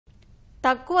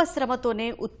తక్కువ శ్రమతోనే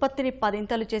ఉత్పత్తిని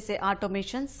పదింతలు చేసే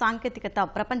ఆటోమేషన్ సాంకేతికత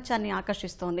ప్రపంచాన్ని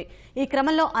ఆకర్షిస్తోంది. ఈ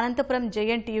క్రమంలో అనంతపురం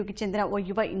JNTUకి చెందిన ఓ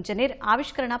యువ ఇంజనీర్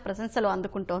ఆవిష్కరణ ప్రశంసలు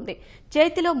అందుకుంటోంది.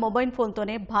 చేతిలో మొబైల్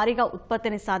ఫోన్తోనే భారీగా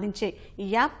ఉత్పత్తిని సాధించే ఈ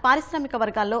యాప్ పారిశ్రామిక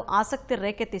వర్గాల్లో ఆసక్తి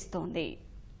రేకెత్తిస్తోంది.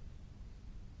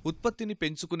 ఉత్పత్తిని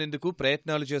పెంచుకునేందుకు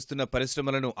ప్రయత్నాలు చేస్తున్న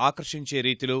పరిశ్రమలను ఆకర్షించే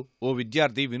రీతిలో ఓ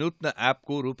విద్యార్థి వినూత్న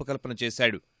యాప్కు రూపకల్పన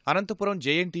చేశాడు. అనంతపురం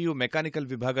JNTU మెకానికల్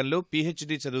విభాగంలో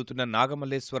PhD చదువుతున్న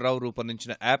నాగమల్లేశ్వరరావు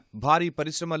రూపొందించిన యాప్ భారీ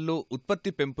పరిశ్రమల్లో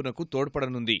ఉత్పత్తి పెంపునకు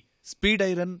తోడ్పడనుంది. స్పీడ్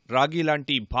ఐరన్, రాగి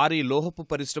లాంటి భారీ లోహపు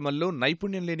పరిశ్రమల్లో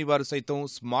నైపుణ్యం లేని వారు సైతం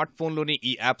స్మార్ట్ ఫోన్లోని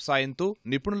ఈ యాప్ సాయంతో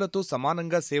నిపుణులతో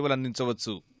సమానంగా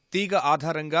సేవలందించవచ్చు. తీగ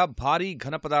ఆధారంగా భారీ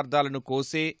ఘన పదార్థాలను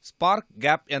కోసే స్పార్క్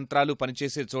గ్యాప్ యంత్రాలు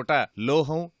పనిచేసే చోట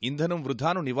లోహం, ఇంధనం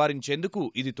వృధాను నివారించేందుకు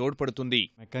ఇది తోడ్పడుతుంది.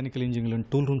 మెకానికల్ ఇంజనీరింగ్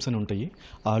టూల్ రూమ్స్ అని ఉంటాయి.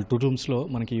 ఆ టూల్ రూమ్స్లో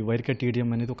మనకి వైర్ కట్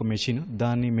TDM అనేది ఒక మెషిన్.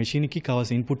 దాని మెషిన్కి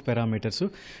కావాల్సిన ఇన్పుట్ పారామీటర్స్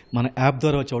మన యాప్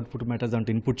ద్వారా వచ్చే అవుట్పుట్ మ్యాటర్స్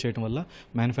దాంట్లో ఇన్పుట్ చేయడం వల్ల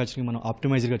మ్యానుఫ్యాక్చరింగ్ మనం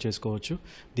ఆప్టిమైజ్గా చేసుకోవచ్చు.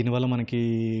 దీనివల్ల మనకి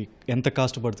ఎంత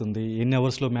కాస్ట్ పడుతుంది, ఎన్ని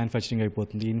అవర్స్లో మ్యానుఫ్యాక్చరింగ్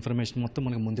అయిపోతుంది, ఈ ఇన్ఫర్మేషన్ మొత్తం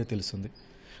మనకు ముందే తెలుస్తుంది.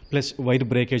 ప్లస్ వైర్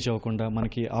బ్రేకేజ్ అవ్వకుండా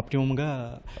మనకి ఆప్టిమమ్గా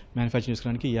మ్యానుఫ్యాక్చరింగ్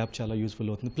చేసుకోవడానికి ఈ యాప్ చాలా యూస్ఫుల్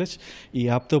అవుతుంది. ప్లస్ ఈ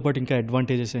యాప్తో పాటు ఇంకా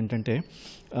అడ్వాంటేజెస్ ఏంటంటే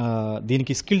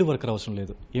దీనికి స్కిల్డ్ వర్కర్ అవసరం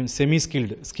లేదు. ఏం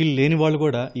స్కిల్ లేని వాళ్ళు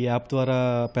కూడా ఈ యాప్ ద్వారా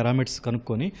పారామీటర్స్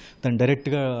కనుక్కొని దాన్ని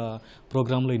డైరెక్ట్గా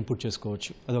ప్రోగ్రాంలో ఇన్పుట్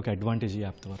చేసుకోవచ్చు. అదొక అడ్వాంటేజ్ ఈ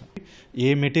యాప్ ద్వారా. ఏ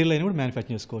మెటీరియల్ అయినా కూడా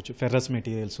మ్యానుఫ్యాక్చర్ చేసుకోవచ్చు. Ferrous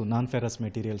materials, non ferrous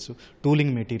materials,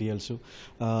 tooling materials,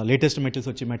 latest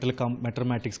materials వచ్చి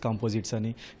మెటర్మాటిక్స్ కాంపోజిట్స్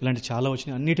అని ఇలాంటి చాలా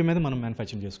వచ్చినాయి. అన్నిటి మీద మనం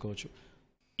మ్యానుఫ్యాక్చరింగ్ చేసుకోవచ్చు.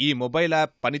 ఈ మొబైల్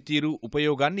యాప్ పనితీరు,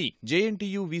 ఉపయోగాన్ని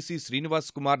JNTU VC శ్రీనివాస్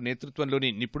కుమార్ నేతృత్వంలోని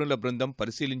నిపుణుల బృందం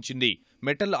పరిశీలించింది.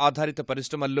 మెటల్ ఆధారిత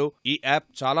పరిశ్రమల్లో ఈ యాప్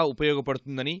చాలా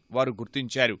ఉపయోగపడుతుందని వారు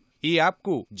గుర్తించారు. ఈ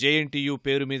యాప్కు JNTU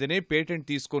పేరు మీదనే పేటెంట్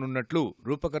తీసుకోనున్నట్లు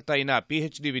రూపకర్త అయిన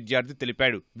PhD విద్యార్థి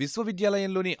తెలిపాడు.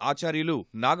 విశ్వవిద్యాలయంలోని ఆచార్యులు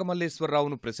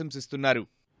నాగమల్లేశ్వరరావును ప్రశంసిస్తున్నారు.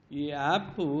 ఈ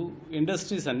యాప్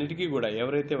ఇండస్ట్రీస్ అన్నిటికీ కూడా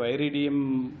ఎవరైతే వైరీడియం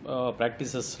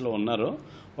ప్రాక్టీసెస్లో ఉన్నారో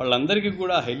వాళ్ళందరికీ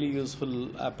కూడా హైలీ యూస్ఫుల్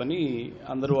యాప్ అని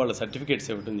అందరూ వాళ్ళ సర్టిఫికేట్స్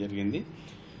ఇవ్వడం జరిగింది.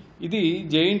 ఇది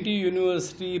JNTU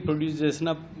యూనివర్సిటీ ప్రొడ్యూస్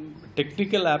చేసిన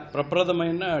టెక్నికల్ యాప్,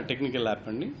 ప్రప్రదమైన టెక్నికల్ యాప్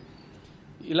అండి.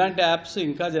 ఇలాంటి యాప్స్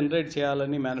ఇంకా జనరేట్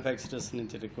చేయాలని మ్యానుఫ్యాక్చరర్స్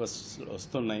నుంచి రిక్వెస్ట్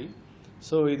వస్తున్నాయి.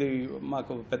 సో ఇది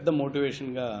మాకు పెద్ద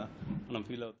మోటివేషన్గా మనం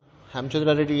ఫీల్ అవుతాం.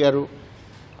 హేమచంద్రారెడ్డి గారు,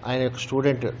 ఆయన యొక్క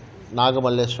స్టూడెంట్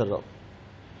నాగమల్లేశ్వరరావు,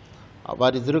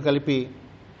 వారిద్దరూ కలిపి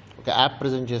ఒక యాప్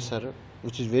ప్రజెంట్ చేశారు,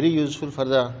 which is very useful for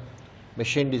the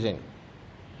machine design.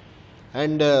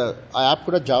 And ఆ యాప్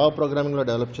కూడా జావా ప్రోగ్రామింగ్లో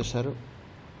డెవలప్ చేశారు.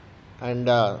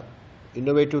 And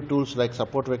innovative tools like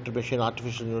support vector machine,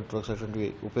 artificial networks అటువంటివి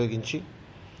ఉపయోగించి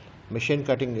machine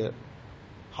cutting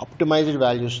optimised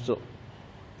వాల్యూస్తో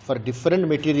for different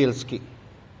మెటీరియల్స్కి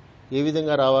ఏ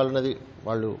విధంగా రావాలన్నది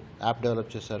వాళ్ళు యాప్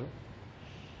డెవలప్ చేశారు.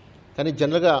 కానీ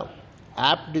జనరల్గా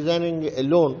app designing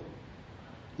alone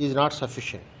is not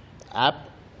sufficient. App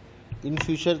in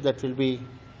future that will be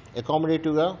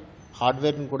అకామిడేటివ్గా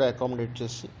హార్డ్వేర్ని కూడా అకామిడేట్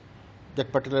చేసి that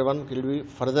particular one will be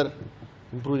further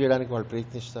improve చేయడానికి వాళ్ళు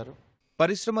ప్రయత్నిస్తారు.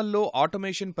 పరిశ్రమల్లో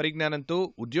ఆటోమేషన్ పరిజ్ఞానంతో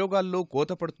ఉద్యోగాల్లో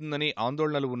కోత పడుతుందనే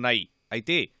ఆందోళనలు ఉన్నాయి.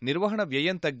 అయితే నిర్వహణ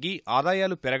వ్యయం తగ్గి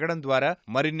ఆదాయాలు పెరగడం ద్వారా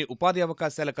మరిన్ని ఉపాధి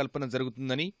అవకాశాల కల్పన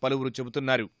జరుగుతుందని పలువురు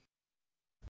చెబుతున్నారు.